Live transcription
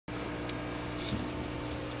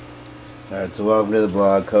Alright, so welcome to the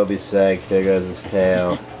vlog. Kobe's psyched. There goes his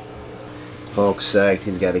tail. Hulk's psyched.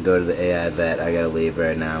 He's got to go to the AI vet. I got to leave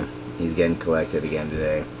right now. He's getting collected again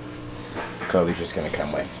today. Kobe's just going to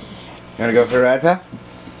come with. You want to go for a ride, pal?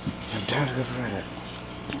 I'm down to go for a ride.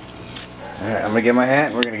 Alright, I'm going to get my hat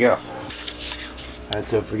and we're going to go. Alright,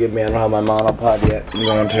 so forgive me, I don't have my monopod yet. I'm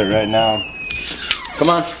going to it right now. Come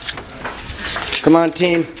on. Come on,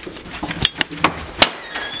 team.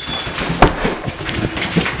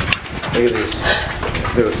 Look at these.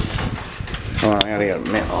 Dude. Hold on, I gotta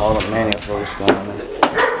get all the manual focus going on there.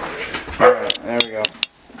 Alright, there we go.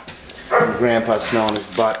 And Grandpa's smelling his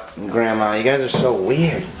butt. And Grandma, you guys are so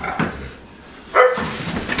weird.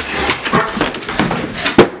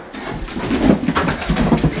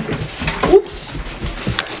 Oops.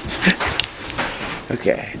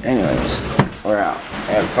 Okay, anyways, we're out.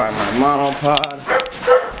 I gotta find my monopod.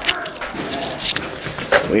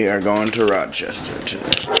 We are going to Rochester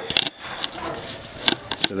today.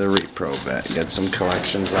 To the repro vet. Get some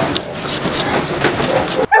collections on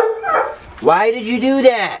Hulk. Why did you do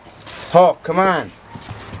that? Hulk, come on.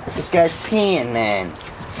 This guy's peeing, man.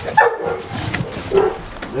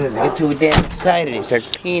 They get too damn excited. He starts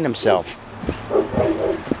peeing himself.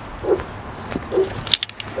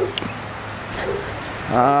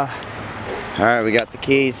 Alright, we got the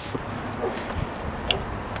keys.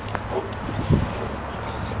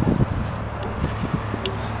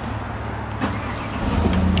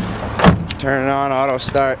 Turn it on, auto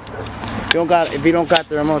start. If you don't got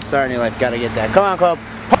the remote start in your life, gotta get that. Come on, Cope.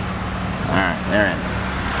 Alright, they're in.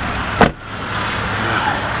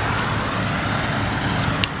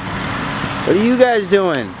 What are you guys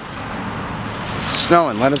doing? It's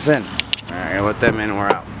snowing, let us in. Alright, let them in, we're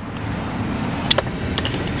out.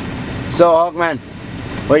 So, Hulkman,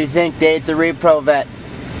 what do you think? Day at the repro vet.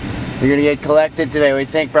 You're gonna get collected today. What do you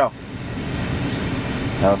think, bro?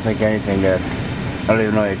 I don't think anything good. I don't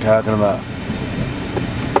even know what you're talking about.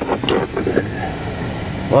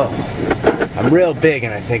 Whoa. I'm real big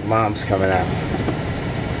and I think Mom's coming out.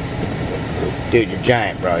 Dude, you're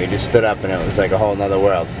giant, bro. You just stood up and it was like a whole nother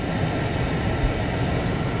world.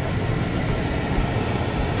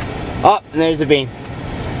 Oh, and there's a bean.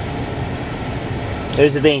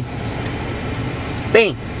 There's a bean.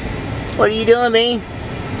 Bean! What are you doing, Bean?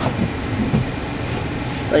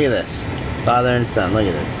 Look at this. Father and son, look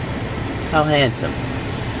at this. How handsome.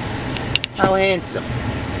 How handsome.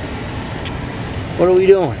 What are we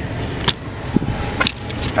doing?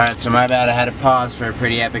 Alright, so my bad, I had to pause for a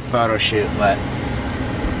pretty epic photo shoot, but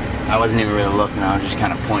I wasn't even really looking, I was just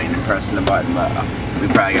kind of pointing and pressing the button, but we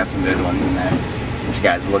probably got some good ones in there. This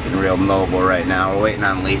guy's looking real noble right now. We're waiting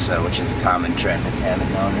on Lisa, which is a common trend if you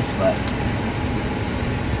haven't noticed, but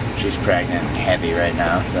she's pregnant and heavy right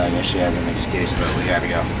now, so I guess she has an excuse, but we gotta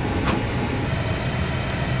go.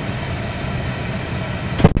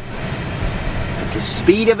 At the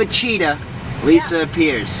speed of a cheetah, Lisa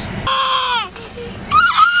appears.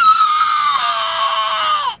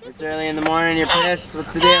 It's early in the morning, you're pissed?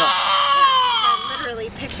 What's the deal? I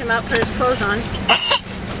literally picked him up, put his clothes on.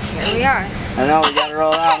 Here we are. I know, we gotta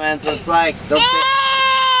roll out, man, that's what it's like.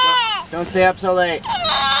 Don't stay up so late.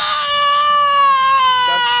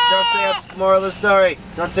 Don't stay up, moral of the story.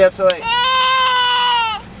 Don't stay up so late.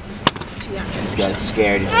 This guy's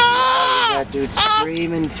scared. He's like, what is that dude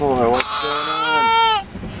screaming for? What's going on?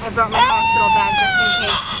 I brought my hospital bag just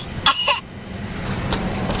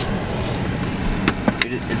in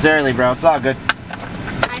case. It's early, bro. It's all good.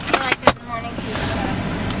 I feel like in the morning too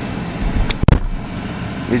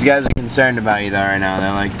sometimes. These guys are concerned about you though right now.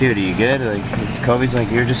 They're like, dude, are you good? Like, Kobe's like,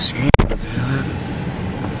 you're just screaming.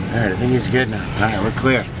 Alright, I think he's good now. Alright, we're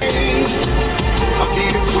clear.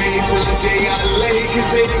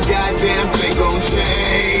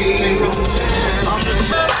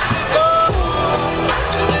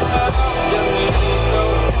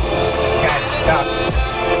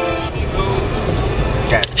 This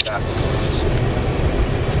guy's stuck.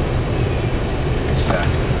 He's stuck.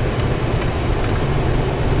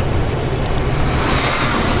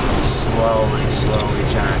 Slowly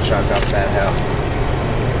trying to truck up that hill.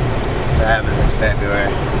 That happens in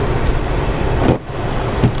February.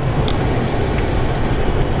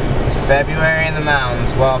 It's February in the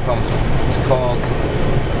mountains. Welcome. It's cold.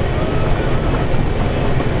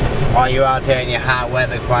 All you out there in your hot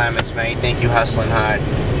weather climates, man, you think you hustling hard.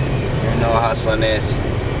 You know what hustling is.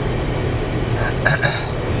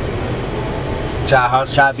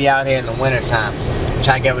 Try to be out here in the wintertime.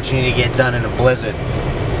 Try to get what you need to get done in a blizzard.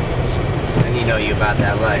 And you know you about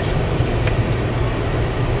that life.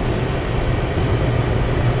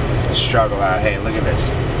 It's the struggle out here. Look at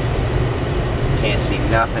this. Can't see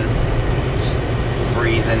nothing.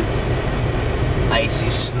 Freezing. Icy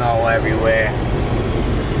snow everywhere.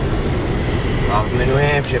 Welcome to New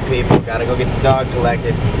Hampshire, people. Gotta go get the dog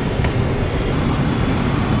collected.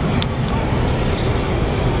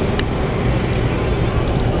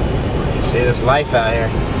 See, there's life out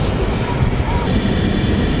here.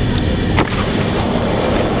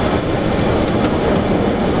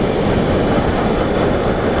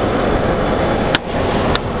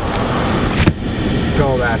 It's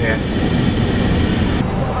cold out here.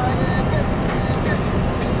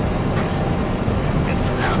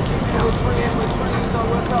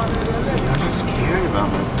 I'm just scared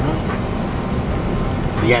about my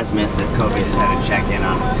brother. You guys missed it. Kobe just had to check in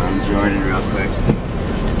on Jordan real quick.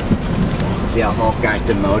 See how Hulk got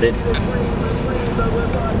demoted?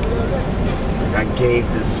 So I gave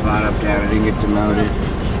this spot up there. I didn't get demoted.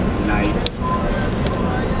 Nice.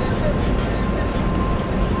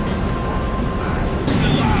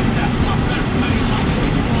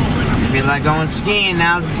 If you feel like going skiing,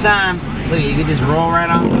 now's the time. Look, you can just roll right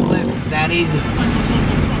off the lift. It's that easy.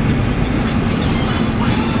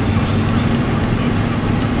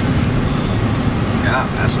 Yeah,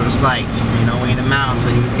 that's what it's like. So you know, we in the mountains,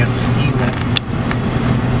 so you got the ski lift.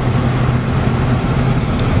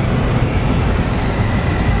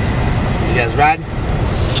 You guys riding?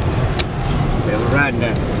 Yeah, we're riding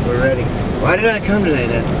then. We're ready. Why did I come today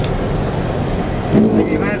then? Like,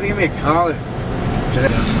 you might have to give me a collar.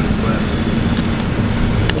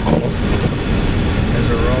 There's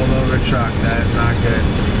a rollover truck. That is not good.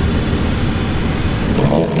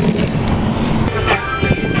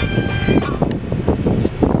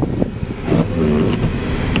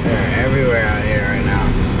 They're everywhere out here right now.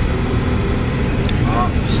 Oh,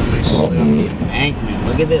 somebody slid up the embankment.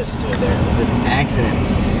 Look at this, dude. There's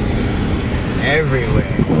accidents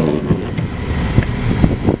everywhere.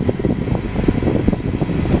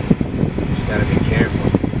 Just gotta be careful.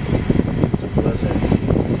 It's a blizzard.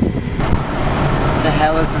 What the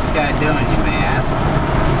hell is this guy doing, you may ask?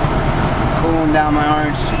 Cooling down my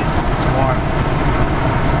orange juice. It's warm.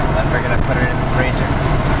 I figured I'd put it in the freezer.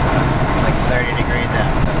 It's like 30 degrees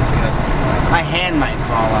out, so it's good. My hand might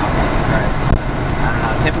fall off on the first. I don't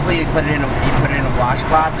know. Typically, you put it in a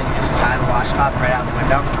washcloth and you just tie the washcloth right out the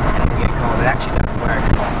window, and it'll get cold. It actually does work.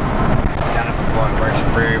 I've done it before. It works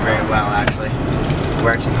very, very well, actually. It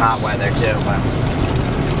works in hot weather too, but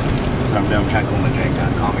that's what I'm doing. I'm trying to cool my drink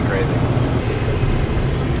down. Call me crazy.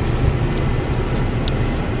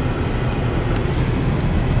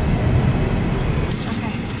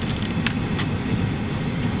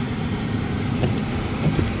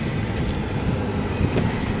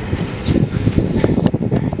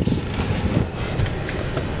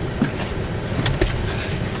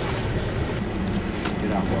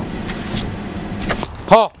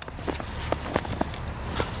 Paul!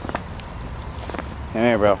 Come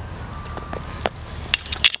here, bro.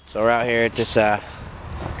 So we're out here at this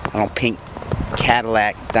little pink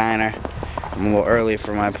Cadillac diner. I'm a little early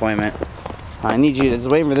for my appointment. I need you, just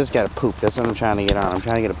waiting for this guy to poop. That's what I'm trying to get on. I'm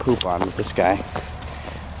trying to get a poop on with this guy.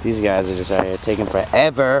 These guys are just out here taking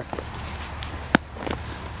forever.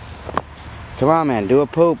 Come on, man, do a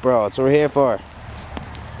poop, bro. That's what we're here for.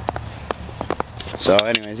 So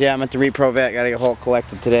anyways, yeah, I'm at the repro vet. Gotta get Hulk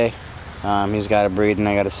collected today. He's got a breeding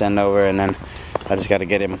I gotta send over, and then I just gotta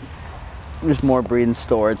get him just more breeding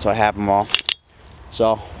stored so I have them all.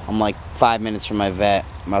 So I'm like 5 minutes from my vet.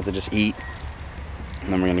 I'm about to just eat,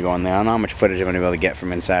 and then we're gonna go in there. I don't know how much footage I'm gonna be able to get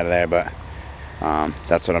from inside of there, but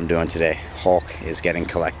that's what I'm doing today. Hulk is getting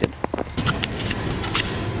collected.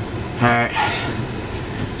 Alright.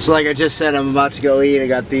 So like I just said, I'm about to go eat. I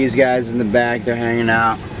got these guys in the back. They're hanging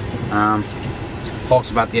out. Hulk's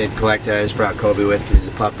about to get collected. I just brought Kobe with because he's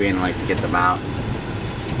a puppy and I like to get them out.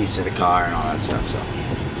 Used to the car and all that stuff. So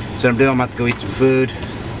what I'm doing, I'm about to go eat some food.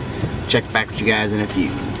 Check back with you guys in a few.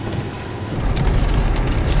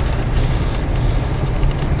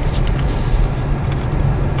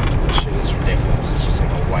 This shit is ridiculous. It's just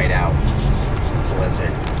like a whiteout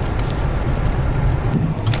blizzard.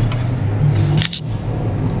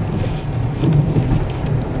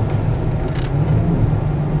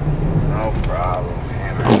 No problem,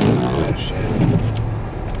 hammer. That shit.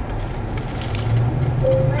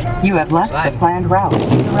 You have left the planned route.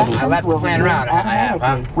 I left the planned route. I have,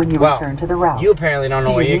 huh? When you return to the route. You apparently don't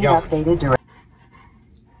know where you're going. So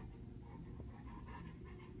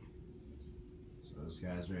this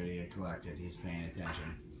guy's ready to get collected. He's paying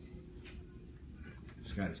attention.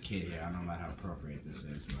 Just got his kid here. I don't know how appropriate this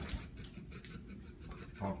is, but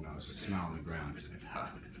Hulk knows. Just smell on the ground. He's like, huh.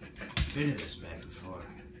 Been in this bed before.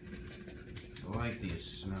 I like these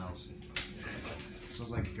smells. It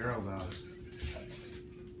smells like a girl does.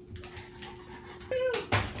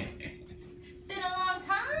 Been a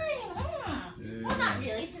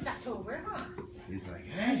really? Since October, huh? He's like,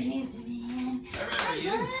 Hey, hey. man. How are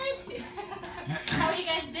you? Good. How you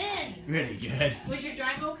guys been? Really good. Was your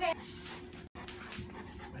drive okay?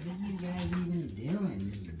 What are you guys even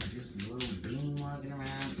doing? Just a little beanie walking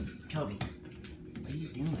around. Kobe, what are you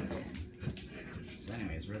doing, man? So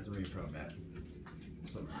anyways, we're at the repro vet.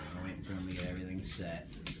 So we're waiting for him to get everything set.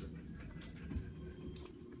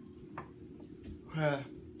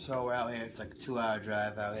 So we're out here. It's like a 2-hour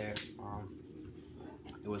drive out here.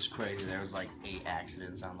 It was crazy. There was like 8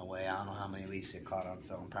 accidents on the way. I don't know how many Lisa caught on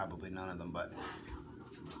film. Probably none of them, but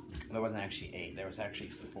there wasn't actually 8. There was actually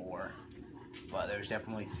 4. But there's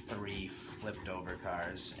definitely 3 flipped over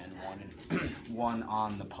cars and one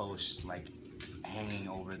on the post, like hanging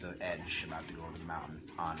over the edge, about to go over the mountain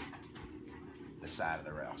on the side of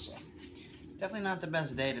the rail. So definitely not the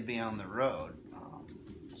best day to be on the road.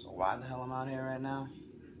 So why the hell I'm out here right now?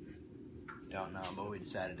 Don't know, but we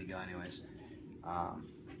decided to go anyways.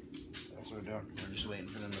 That's what we're doing. We're just waiting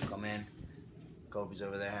for them to come in. Kobe's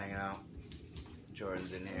over there hanging out.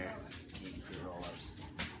 Jordan's in here eating fruit roll-ups.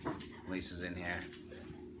 Lisa's in here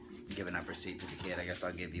giving up her seat to the kid. I guess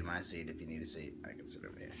I'll give you my seat if you need a seat. I can sit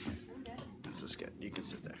over here. This is good. You can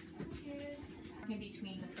sit there. In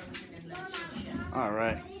between the frozen and the chips. All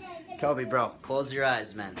right. Kobe, bro, close your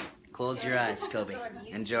eyes, man. Close your eyes, Kobe.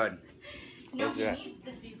 And Jordan. No, Close he your eyes. needs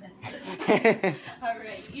to see this. All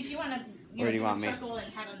right. If you want to, Where do you want me? circle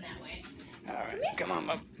and head on that way. All right. Come on,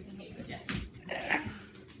 bub. Here you go, Jess. There.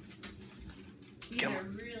 These Come are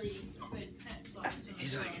on. really good scent spots.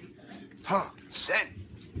 He's like, huh, sit.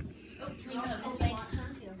 Oh, can we go this way?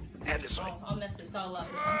 Head this way. Oh, I'll mess this all up.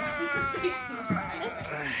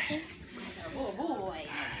 Oh boy.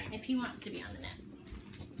 If he wants to be on the net.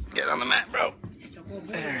 Get on the mat, bro. Oh boy.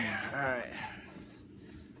 There. All right.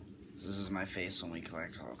 So this is my face when we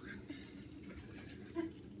collect Hulk.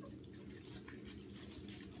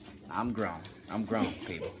 I'm grown. I'm grown,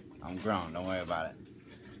 people. I'm grown. Don't worry about it.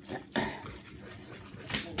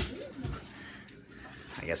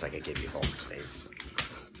 I guess I could give you Hulk's face.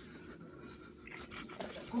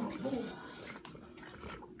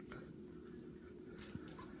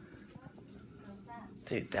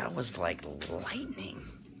 Dude, that was like lightning.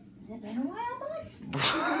 Has it been a while, bud?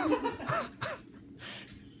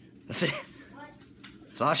 That's it.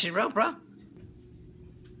 That's all she wrote, bro.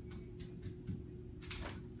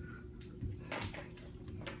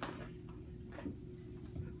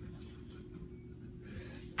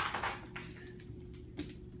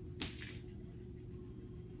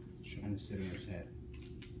 Trying to sit on his head.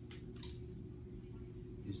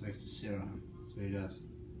 He just likes to sit on him. That's what he does.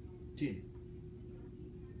 Dude,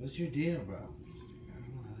 what's your deal, bro? I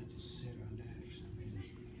don't know. I like to sit on Dad for some reason.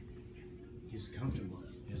 He's comfortable.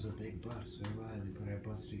 He has a big butt, so do I. We put our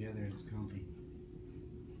butts together and it's comfy.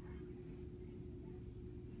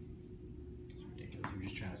 It's ridiculous. We were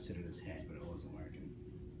just trying to sit on his head, but it wasn't working.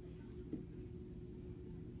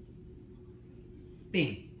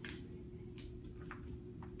 Bean.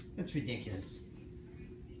 That's ridiculous.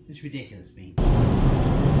 It's ridiculous, Bean.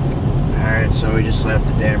 Alright, so we just left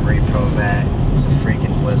the damn repro vet. It's a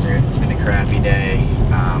freaking blizzard. It's been a crappy day.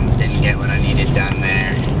 Didn't get what I needed done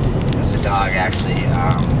there. Because the dog actually,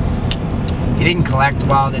 he didn't collect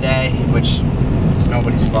well today, which is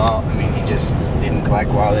nobody's fault. I mean, he just didn't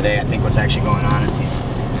collect well today. I think what's actually going on is he's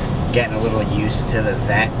getting a little used to the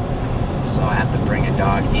vet. So I have to bring a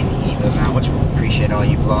dog in heat with him now, which I appreciate all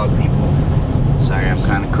you vlog people. Sorry, I'm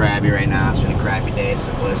kind of crabby right now. It's been a crappy day. It's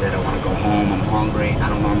a blizzard. I want to go home. I'm hungry. I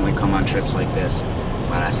don't normally come on trips like this,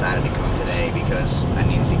 but I decided to come today because I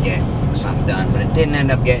needed to get something done, but it didn't end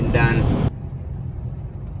up getting done.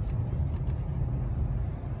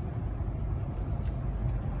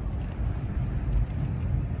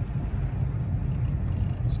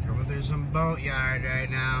 Just coming through some boatyard right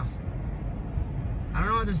now. I don't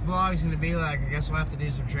know what this vlog is going to be like. I guess we'll have to do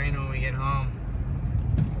some training when we get home.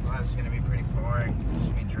 It's gonna be pretty boring.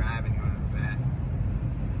 Just be driving, going to the vet.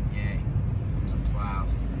 Yay. There's a plow.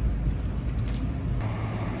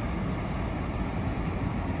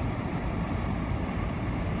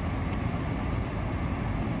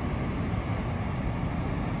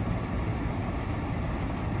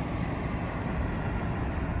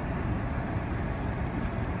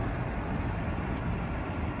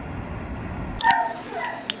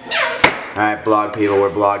 Alright, blog people, we're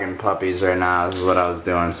blogging puppies right now. This is what I was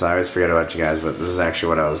doing, so I always forget about you guys, but this is actually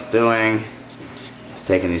what I was doing. Just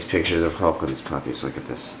taking these pictures of Hulk with these puppies. Look at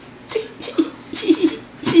this.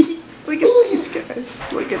 Look at these guys.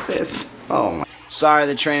 Look at this. Oh my. Sorry,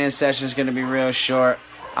 the training session is going to be real short.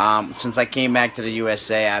 Since I came back to the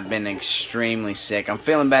USA, I've been extremely sick. I'm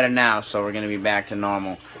feeling better now, so we're going to be back to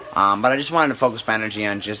normal. But I just wanted to focus my energy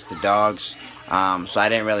on just the dogs, so I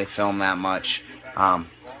didn't really film that much.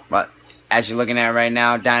 But as you're looking at right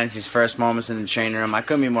now, Dynasty's first moments in the training room, I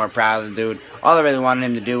couldn't be more proud of the dude. All I really wanted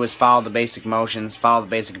him to do was follow the basic motions, follow the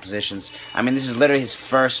basic positions. I mean, this is literally his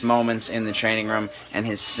first moments in the training room and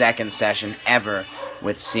his second session ever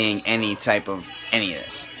with seeing any of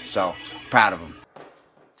this. So, proud of him.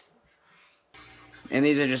 And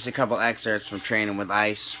these are just a couple excerpts from training with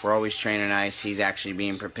Ice. We're always training Ice. He's actually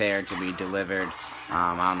being prepared to be delivered.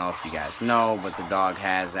 I don't know if you guys know, but the dog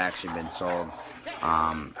has actually been sold.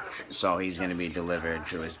 So he's going to be delivered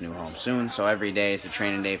to his new home soon. So every day is a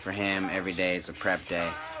training day for him. Every day is a prep day.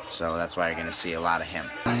 So that's why you're going to see a lot of him.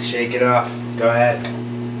 Shake it off. Go ahead.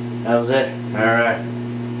 That was it. Alright.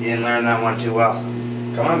 You didn't learn that one too well.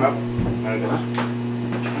 Come on, bro. Wanna go?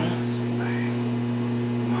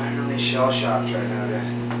 I'm really shell-shocked right now, Dad.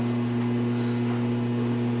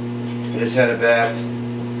 I just had a bath.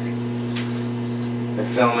 They're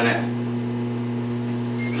filming it.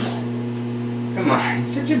 Come on,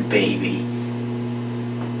 he's such a baby.